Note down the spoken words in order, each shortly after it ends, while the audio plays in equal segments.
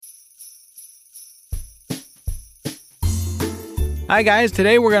Hi guys,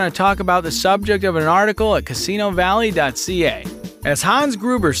 today we're going to talk about the subject of an article at CasinoValley.ca. As Hans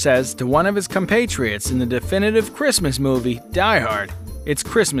Gruber says to one of his compatriots in the definitive Christmas movie, Die Hard, "It's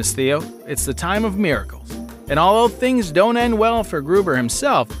Christmas, Theo. It's the time of miracles." And although things don't end well for Gruber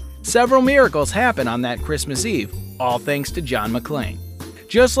himself, several miracles happen on that Christmas Eve, all thanks to John McClane.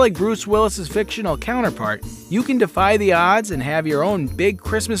 Just like Bruce Willis's fictional counterpart, you can defy the odds and have your own big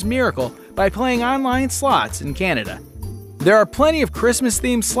Christmas miracle by playing online slots in Canada. There are plenty of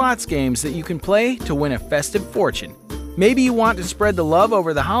Christmas-themed slots games that you can play to win a festive fortune. Maybe you want to spread the love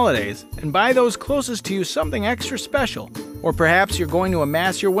over the holidays and buy those closest to you something extra special, or perhaps you're going to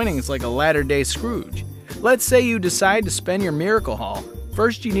amass your winnings like a latter-day Scrooge. Let's say you decide to spend your miracle haul.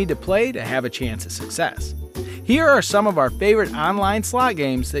 First, you need to play to have a chance at success. Here are some of our favorite online slot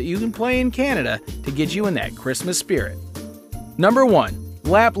games that you can play in Canada to get you in that Christmas spirit. Number 1.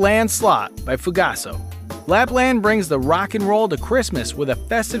 Lapland Slot by Fugasso. Lapland brings the rock and roll to Christmas with a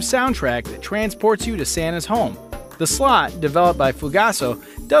festive soundtrack that transports you to Santa's home. The slot, developed by Fugasso,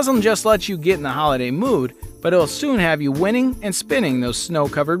 doesn't just let you get in the holiday mood, but it'll soon have you winning and spinning those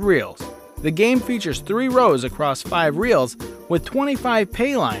snow-covered reels. The game features 3 rows across 5 reels with 25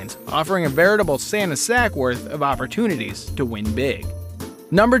 pay lines, offering a veritable Santa sack worth of opportunities to win big.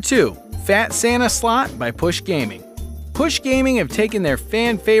 Number 2. Fat Santa Slot by Push Gaming. Push Gaming have taken their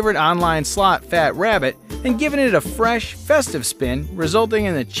fan-favorite online slot Fat Rabbit and given it a fresh, festive spin, resulting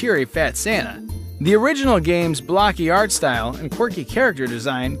in the cheery Fat Santa. The original game's blocky art style and quirky character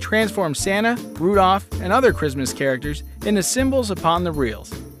design transformed Santa, Rudolph, and other Christmas characters into symbols upon the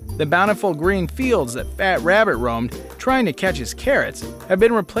reels. The bountiful green fields that Fat Rabbit roamed, trying to catch his carrots, have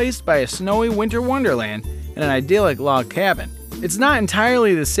been replaced by a snowy winter wonderland and an idyllic log cabin. It's not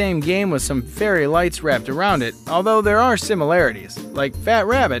entirely the same game with some fairy lights wrapped around it, although there are similarities. Like Fat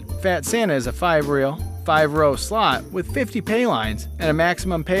Rabbit, Fat Santa is a 5-row slot with 50 pay lines and a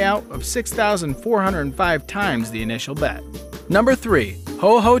maximum payout of 6,405 times the initial bet. Number 3.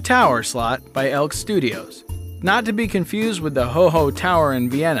 Ho Ho Tower Slot by Elk Studios. Not to be confused with the Ho Ho Tower in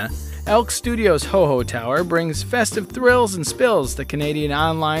Vienna, Elk Studios' Ho Ho Tower brings festive thrills and spills to Canadian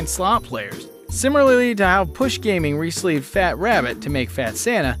online slot players. Similarly to how Push Gaming resleeved Fat Rabbit to make Fat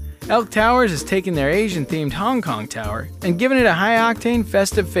Santa, Elk Towers has taken their Asian-themed Hong Kong Tower and given it a high-octane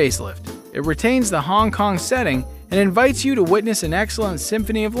festive facelift. It retains the Hong Kong setting and invites you to witness an excellent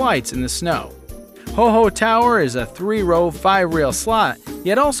symphony of lights in the snow. Ho Ho Tower is a 3-row, 5-reel slot,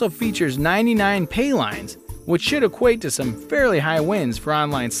 yet also features 99 pay lines, which should equate to some fairly high wins for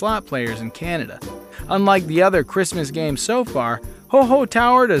online slot players in Canada. Unlike the other Christmas games so far, Ho Ho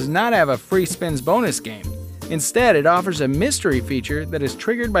Tower does not have a free spins bonus game. Instead, it offers a mystery feature that is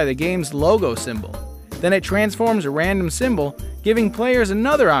triggered by the game's logo symbol. Then it transforms a random symbol, giving players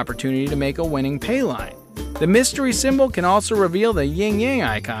another opportunity to make a winning pay line. The mystery symbol can also reveal the yin yang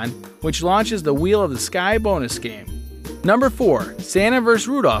icon, which launches the Wheel of the Sky bonus game. Number 4. Santa vs.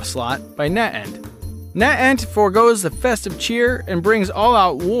 Rudolph Slot by NetEnt. NetEnt forgoes the festive cheer and brings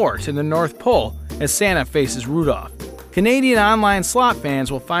all-out war to the North Pole as Santa faces Rudolph. Canadian online slot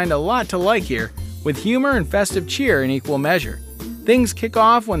fans will find a lot to like here, with humor and festive cheer in equal measure. Things kick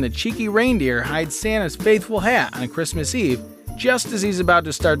off when the cheeky reindeer hides Santa's faithful hat on Christmas Eve, just as he's about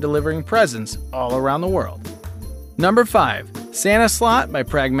to start delivering presents all around the world. Number 5. Santa Slot by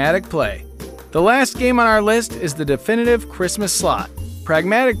Pragmatic Play. The last game on our list is the definitive Christmas slot.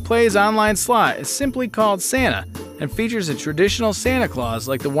 Pragmatic Play's online slot is simply called Santa and features a traditional Santa Claus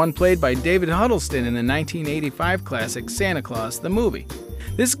like the one played by David Huddleston in the 1985 classic Santa Claus the Movie.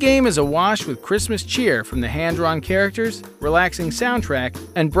 This game is awash with Christmas cheer from the hand-drawn characters, relaxing soundtrack,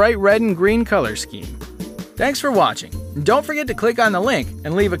 and bright red and green color scheme. Thanks for watching. Don't forget to click on the link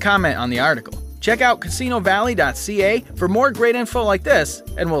and leave a comment on the article. Check out CasinoValley.ca for more great info like this,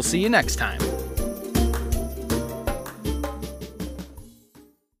 and we'll see you next time.